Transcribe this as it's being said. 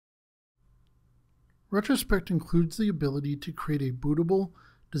Retrospect includes the ability to create a bootable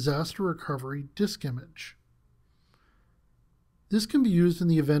disaster recovery disk image. This can be used in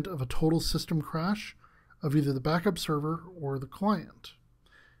the event of a total system crash of either the backup server or the client.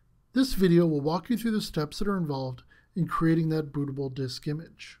 This video will walk you through the steps that are involved in creating that bootable disk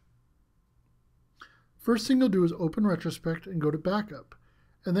image. First thing you'll do is open Retrospect and go to Backup,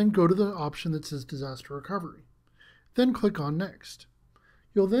 and then go to the option that says Disaster Recovery. Then click on Next.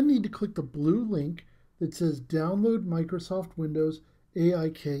 You'll then need to click the blue link that says Download Microsoft Windows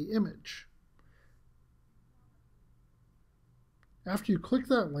AIK Image. After you click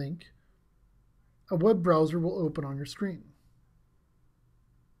that link, a web browser will open on your screen.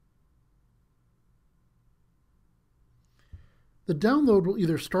 The download will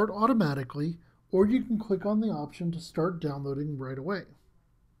either start automatically, or you can click on the option to start downloading right away.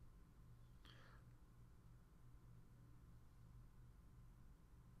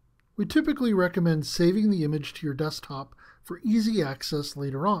 We typically recommend saving the image to your desktop for easy access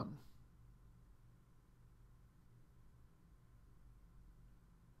later on.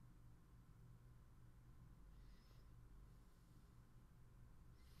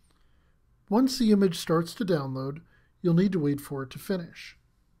 Once the image starts to download, you'll need to wait for it to finish.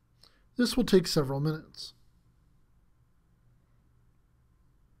 This will take several minutes.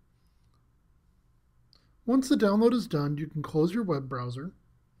 Once the download is done, you can close your web browser,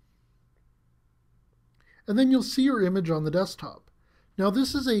 and then you'll see your image on the desktop. Now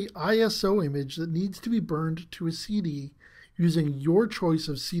this is an ISO image that needs to be burned to a CD using your choice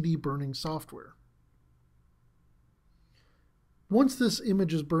of CD burning software. Once this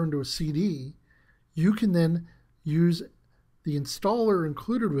image is burned to a CD, you can then use the installer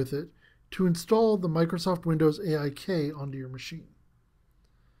included with it to install the Microsoft Windows AIK onto your machine.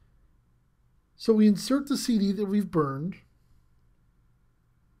 So we insert the CD that we've burned,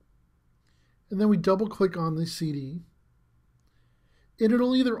 and then we double click on the CD, and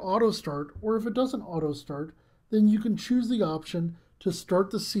it'll either auto start, or if it doesn't auto start, then you can choose the option to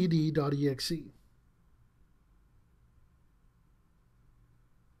start the CD.exe.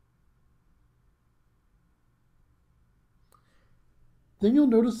 Then you'll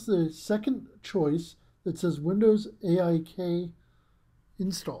notice the second choice that says Windows AIK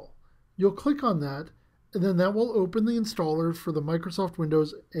Install. You'll click on that, and then that will open the installer for the Microsoft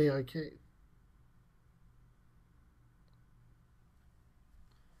Windows AIK.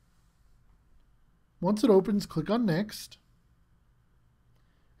 Once it opens, click on Next,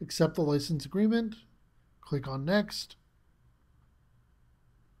 accept the license agreement, click on Next,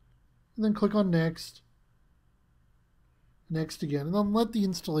 and then click on Next, Next again, and then let the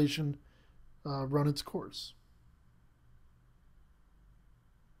installation run its course.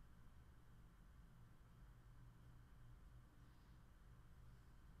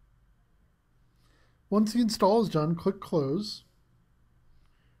 Once the install is done, click Close.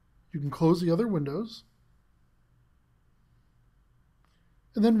 You can close the other windows,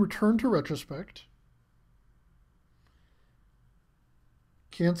 and then return to Retrospect,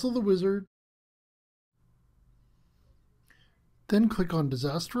 cancel the wizard, then click on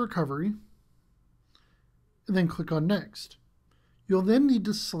Disaster Recovery, and then click on Next. You'll then need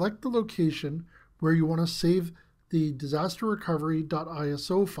to select the location where you want to save the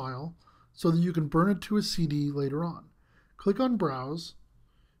disasterrecovery.iso file so that you can burn it to a CD later on. Click on Browse,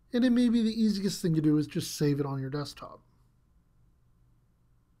 and it may be the easiest thing to do is just save it on your desktop.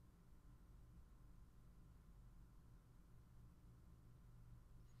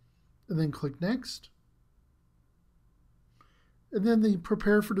 And then click Next. And then the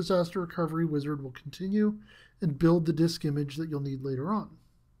Prepare for Disaster Recovery wizard will continue and build the disk image that you'll need later on.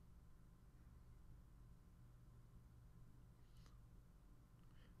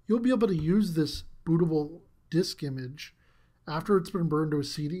 You'll be able to use this bootable disk image after it's been burned to a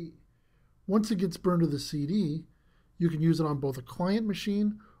CD. Once it gets burned to the CD, you can use it on both a client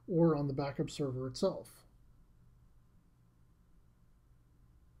machine or on the backup server itself.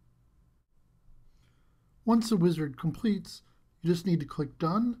 Once the wizard completes, you just need to click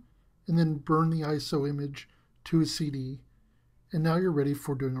Done and then burn the ISO image to a CD, and now you're ready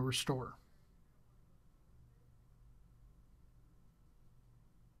for doing a restore.